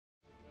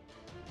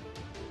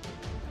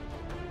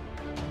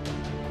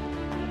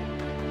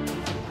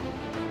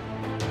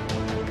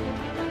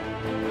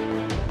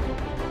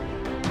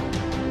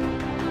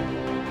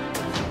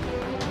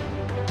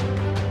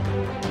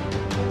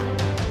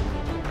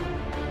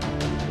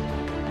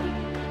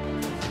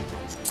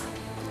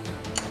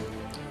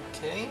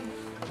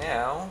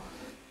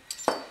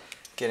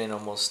getting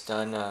almost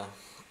done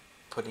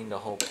putting the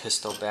whole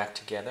pistol back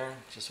together.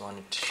 Just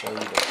wanted to show you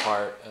the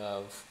part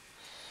of,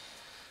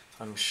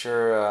 I'm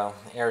sure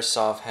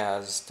Airsoft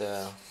has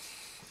the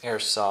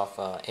Airsoft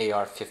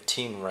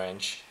AR-15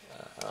 wrench,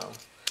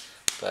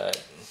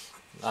 but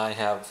I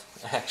have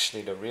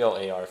actually the real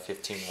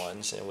AR-15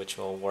 ones, which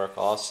will work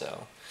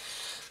also.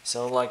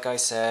 So like I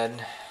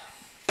said,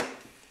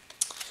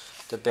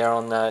 the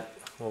barrel nut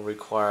will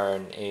require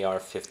an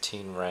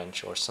AR-15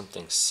 wrench or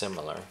something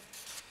similar.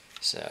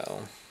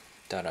 So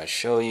thought I'd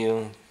show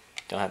you.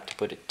 Don't have to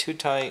put it too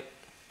tight.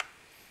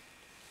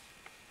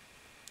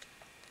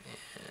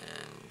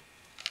 And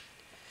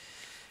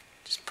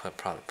just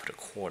probably put a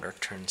quarter.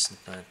 Turns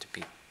not have to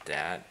be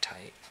that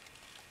tight.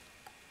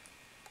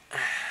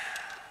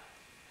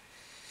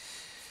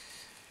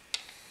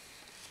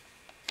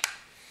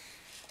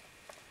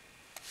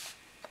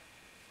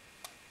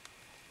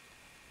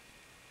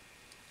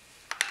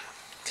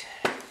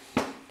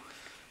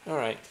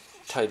 Alright,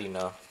 tight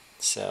enough.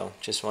 So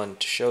just wanted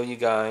to show you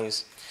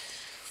guys.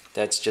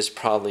 That's just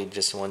probably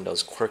just one of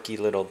those quirky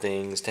little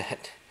things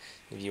that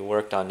if you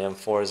worked on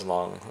M4s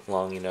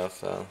long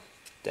enough,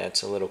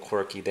 that's a little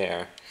quirky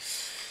there.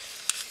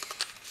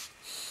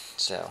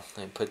 So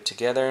I put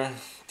together,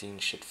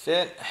 things should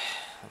fit.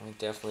 We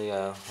definitely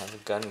have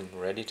a gun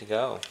ready to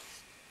go.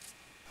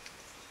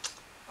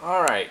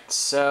 Alright,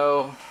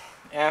 so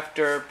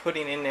after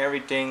putting in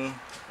everything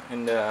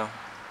in the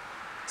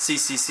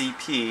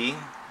CCP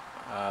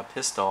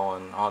pistol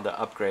and all the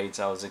upgrades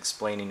I was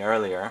explaining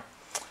earlier,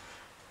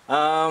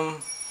 I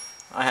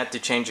had to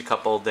change a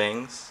couple of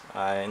things.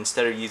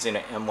 Instead of using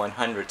an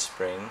M100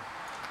 spring,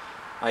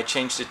 I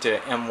changed it to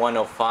an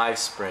M105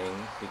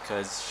 spring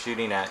because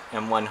shooting at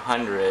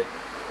M100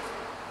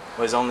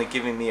 was only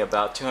giving me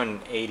about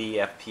 280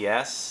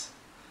 FPS.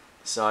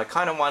 So I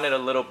kind of wanted a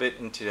little bit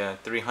into the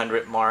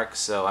 300 mark,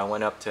 so I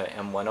went up to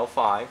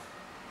M105.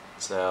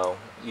 So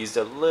used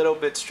a little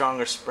bit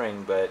stronger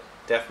spring, but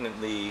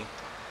definitely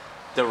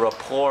the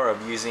rapport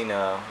of using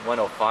a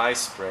 105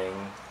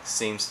 spring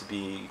seems to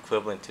be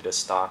equivalent to the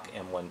stock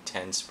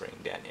M110 spring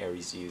that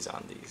ARES use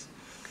on these.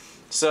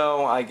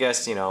 So I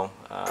guess, you know,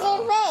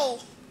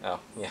 oh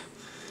yeah,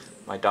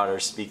 my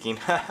daughter's speaking.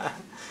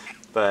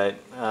 But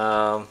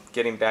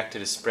getting back to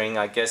the spring,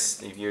 I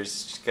guess if you're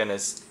just gonna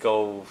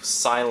go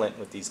silent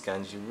with these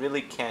guns, you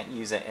really can't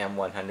use an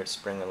M100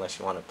 spring unless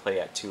you want to play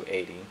at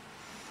 280.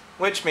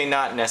 Which may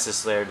not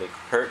necessarily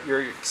hurt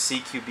your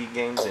CQB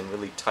games in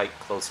really tight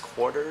close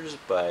quarters,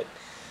 but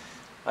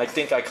I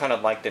think I kind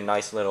of like the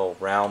nice little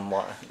round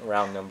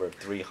number of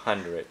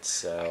 300,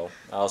 so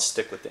I'll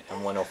stick with the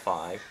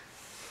M105.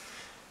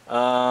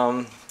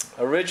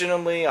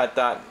 Originally I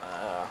thought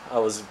I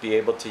was be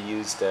able to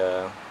use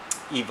the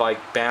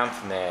Evike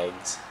Banff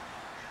mags.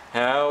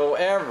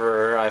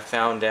 However, I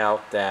found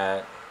out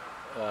that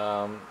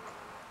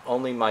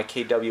only my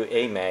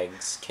KWA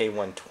mags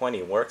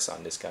K120 works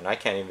on this gun. I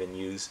can't even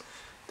use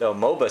the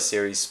Amoeba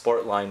series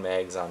Sportline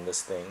mags on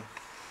this thing.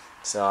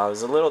 So I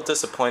was a little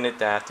disappointed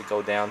to have to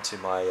go down to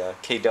my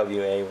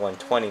KWA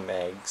 120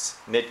 mags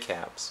mid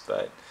caps,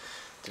 but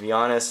to be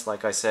honest,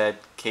 like I said,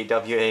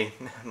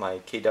 my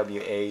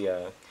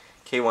KWA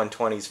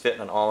K120s fit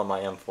on all of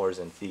my M4s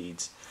and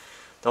feeds.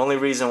 The only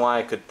reason why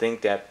I could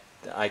think that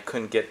I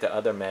couldn't get the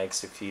other mags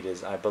to feed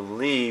is I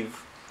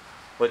believe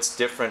what's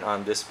different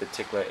on this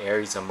particular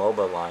ARES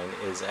Amoeba line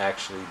is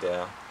actually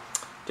the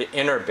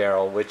inner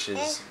barrel, which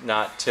is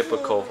not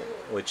typical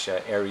which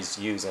ARES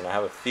use, and I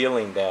have a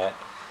feeling that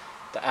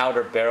the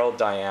outer barrel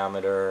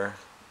diameter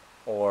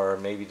or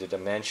maybe the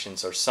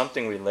dimensions or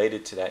something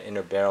related to that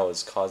inner barrel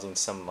is causing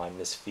some of my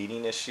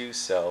misfeeding issues.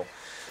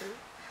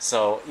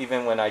 So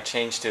even when I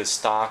changed to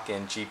stock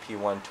and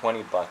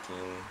GP120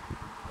 bucking,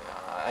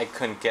 I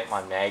couldn't get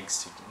my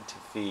mags to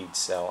feed,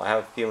 so I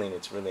have a feeling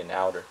it's really an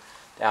outer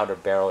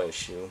barrel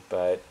issue.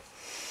 But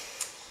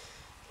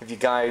if you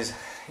guys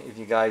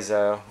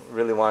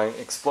really want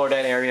to explore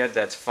that area,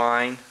 that's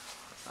fine.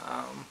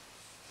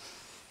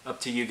 Up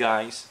to you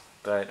guys,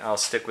 but I'll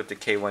stick with the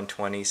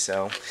K120.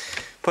 So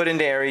put in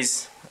the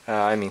ARES,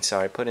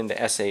 put in the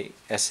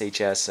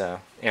SHS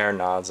air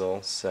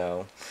nozzle.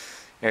 So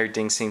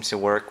everything seems to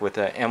work with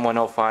a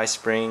M105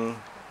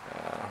 spring,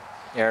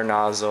 air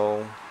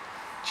nozzle.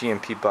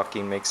 GMP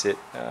bucking makes it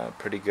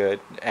pretty good,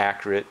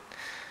 accurate.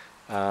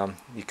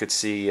 You could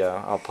see,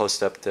 I'll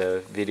post up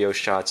the video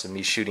shots of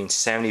me shooting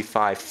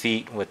 75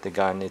 feet with the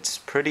gun. It's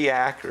pretty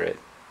accurate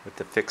with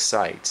the fixed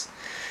sights.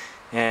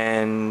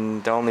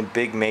 And the only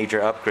big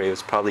major upgrade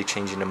was probably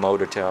changing the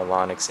motor to a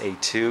Lonix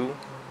A2.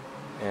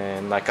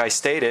 And like I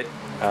stated,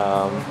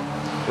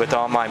 with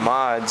all my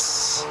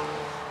mods,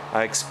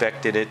 I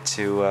expected it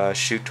to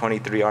shoot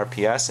 23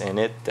 RPS, and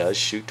it does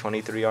shoot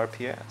 23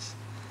 RPS.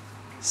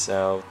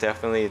 So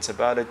definitely it's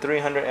about a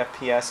 300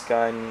 FPS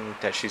gun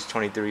that shoots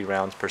 23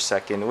 rounds per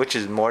second, which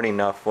is more than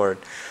enough for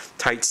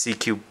tight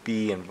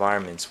CQB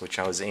environments, which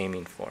I was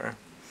aiming for.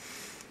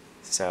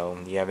 So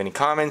if you have any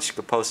comments, you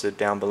can post it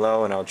down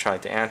below and I'll try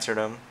to answer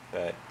them.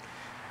 But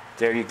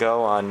there you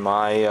go on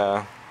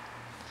my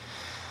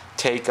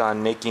take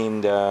on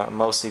making the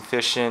most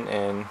efficient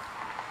and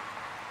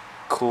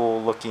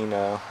cool looking,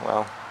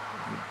 well,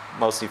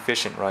 most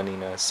efficient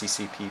running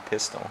CCP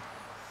pistol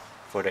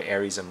for the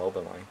ARES Amoeba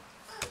line.